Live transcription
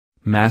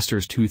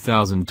Masters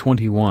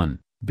 2021,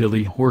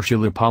 Billy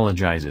Horschel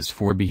apologizes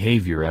for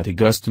behavior at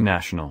Augusta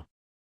National.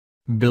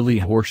 Billy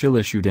Horschel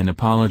issued an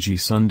apology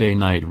Sunday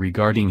night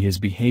regarding his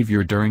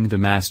behavior during the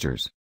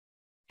Masters.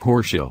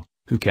 Horschel,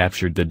 who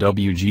captured the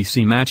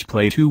WGC match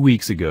play 2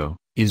 weeks ago,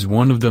 is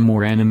one of the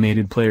more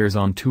animated players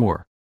on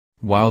tour.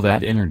 While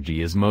that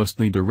energy is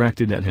mostly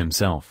directed at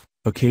himself,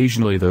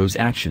 occasionally those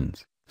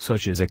actions,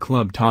 such as a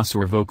club toss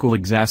or vocal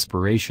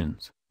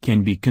exasperations,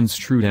 can be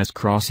construed as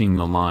crossing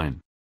the line.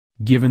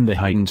 Given the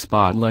heightened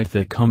spotlight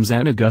that comes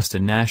at Augusta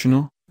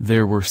National,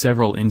 there were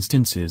several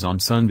instances on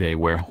Sunday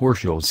where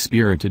Horschel's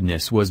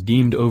spiritedness was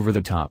deemed over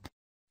the top.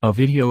 A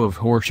video of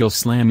Horschel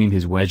slamming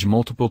his wedge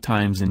multiple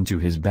times into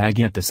his bag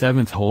at the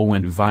 7th hole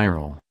went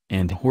viral,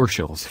 and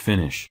Horschel's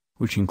finish,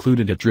 which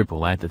included a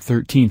triple at the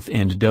 13th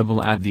and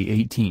double at the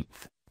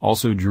 18th,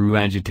 also drew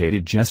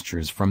agitated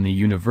gestures from the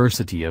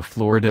University of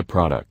Florida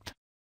product.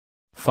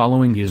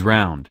 Following his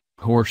round,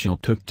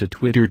 Horschel took to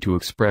Twitter to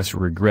express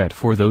regret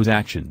for those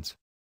actions.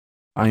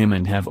 "I am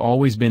and have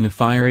always been a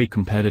fiery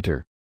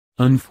competitor.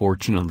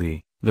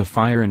 Unfortunately, the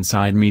fire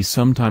inside me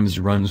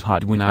sometimes runs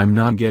hot when I'm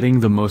not getting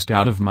the most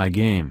out of my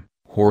game,"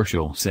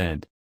 Horschel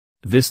said.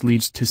 "This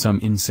leads to some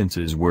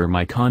instances where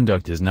my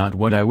conduct is not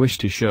what I wish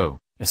to show,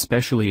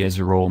 especially as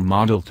a role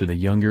model to the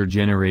younger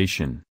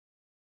generation.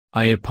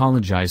 I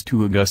apologize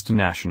to Augusta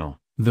National,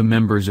 the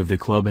members of the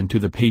club and to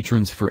the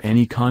patrons for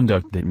any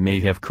conduct that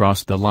may have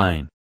crossed the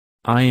line.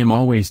 I am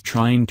always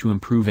trying to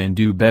improve and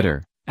do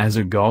better, as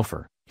a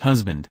golfer,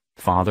 husband,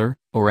 father,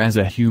 or as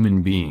a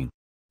human being.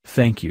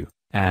 Thank you,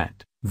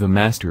 at the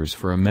Masters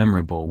for a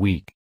memorable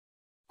week."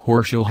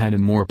 Horschel had a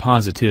more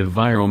positive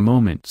viral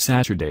moment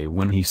Saturday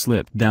when he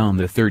slipped down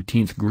the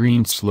 13th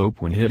green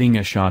slope when hitting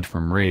a shot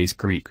from Rae's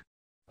Creek.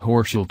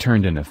 Horschel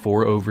turned in a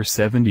 4 over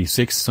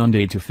 76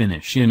 Sunday to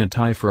finish in a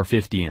tie for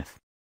 50th.